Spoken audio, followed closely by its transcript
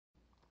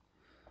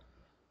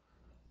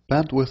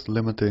Bandwidth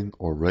limiting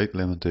or rate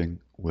limiting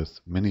with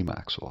Mini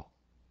Maxwell.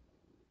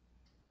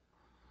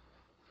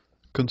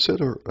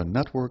 Consider a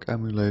network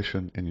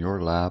emulation in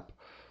your lab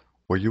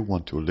where you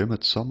want to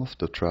limit some of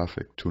the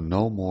traffic to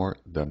no more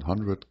than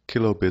 100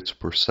 kilobits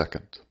per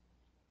second.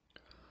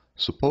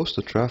 Suppose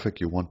the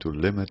traffic you want to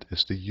limit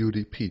is the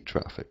UDP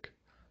traffic.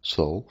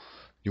 So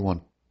you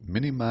want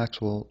Mini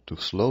Maxwell to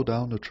slow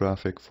down the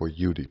traffic for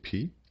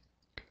UDP,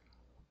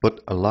 but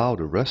allow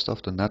the rest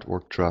of the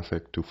network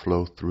traffic to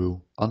flow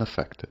through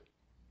unaffected.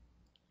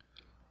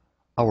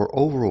 Our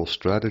overall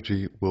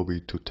strategy will be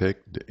to take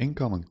the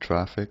incoming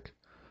traffic,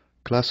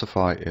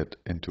 classify it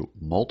into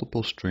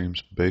multiple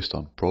streams based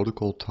on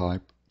protocol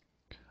type,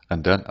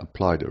 and then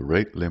apply the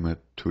rate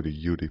limit to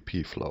the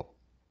UDP flow.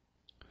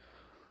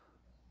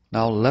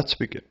 Now let's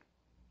begin.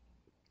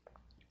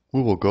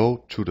 We will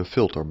go to the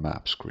filter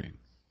map screen.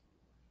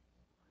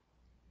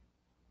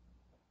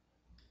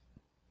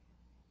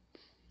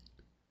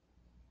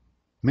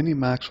 Mini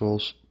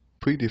Maxwell's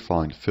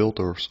predefined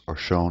filters are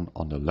shown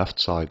on the left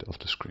side of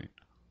the screen.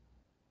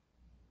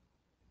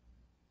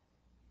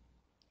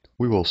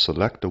 We will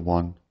select the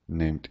one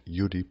named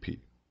UDP.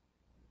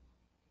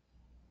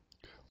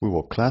 We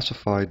will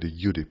classify the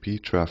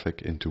UDP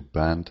traffic into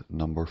band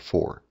number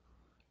 4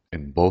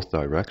 in both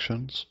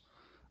directions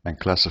and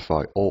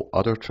classify all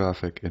other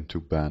traffic into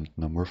band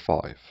number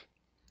 5.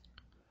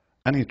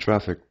 Any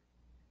traffic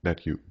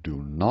that you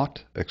do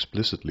not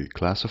explicitly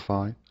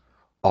classify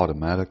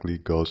automatically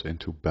goes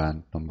into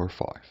band number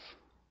 5.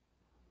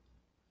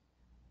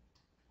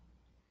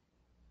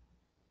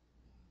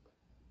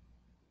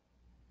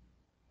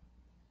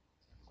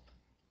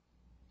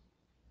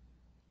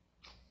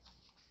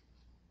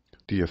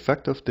 The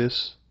effect of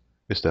this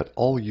is that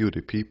all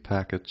UDP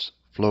packets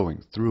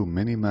flowing through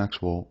Mini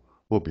Maxwell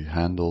will be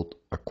handled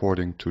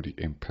according to the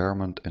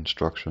impairment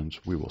instructions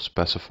we will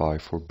specify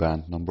for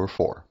band number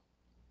 4.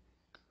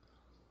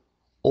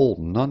 All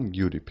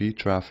non-UDP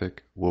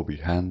traffic will be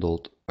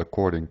handled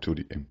according to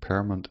the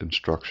impairment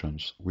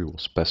instructions we will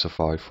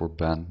specify for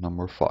band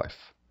number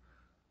 5.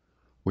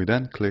 We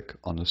then click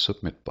on the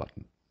Submit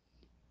button.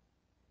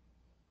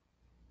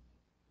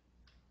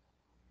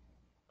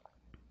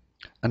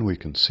 And we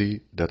can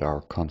see that our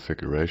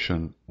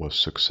configuration was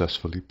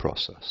successfully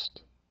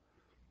processed.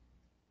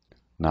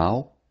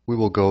 Now we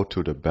will go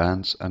to the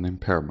Bands and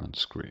Impairment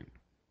screen.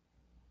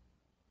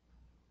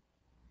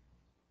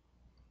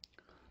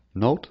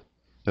 Note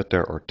that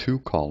there are two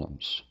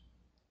columns.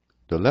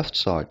 The left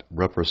side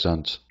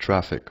represents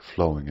traffic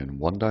flowing in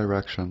one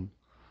direction,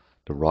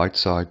 the right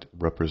side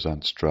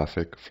represents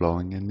traffic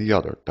flowing in the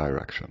other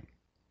direction.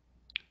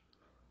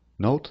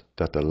 Note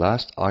that the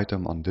last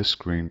item on this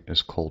screen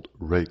is called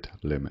Rate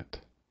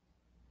Limit.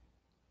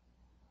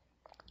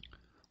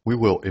 We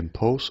will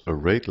impose a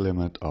rate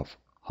limit of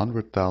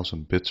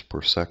 100,000 bits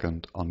per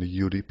second on the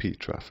UDP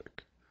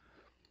traffic.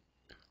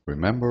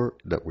 Remember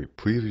that we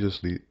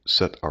previously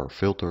set our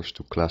filters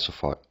to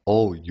classify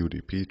all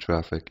UDP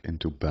traffic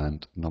into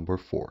band number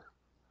 4.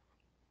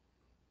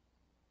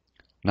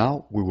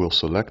 Now we will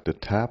select the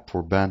tab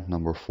for band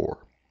number 4.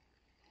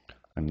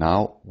 And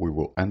now we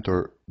will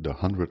enter the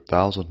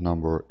 100,000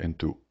 number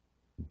into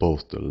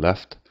both the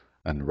left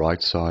and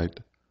right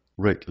side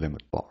rate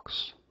limit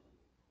box.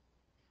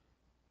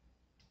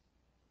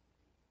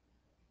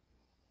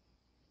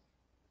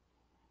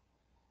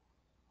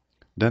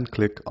 Then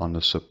click on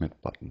the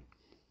Submit button.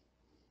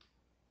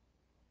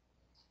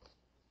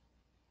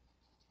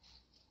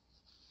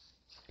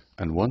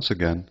 And once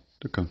again,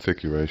 the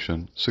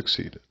configuration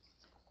succeeded.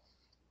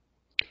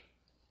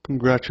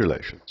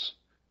 Congratulations!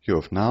 You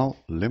have now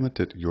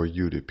limited your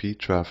UDP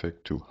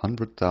traffic to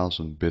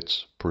 100,000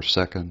 bits per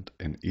second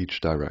in each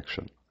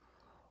direction.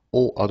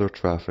 All other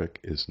traffic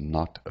is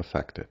not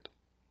affected.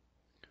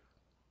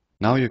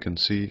 Now you can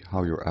see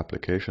how your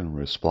application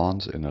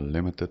responds in a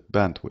limited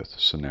bandwidth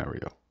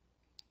scenario.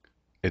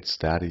 It's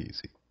that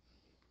easy.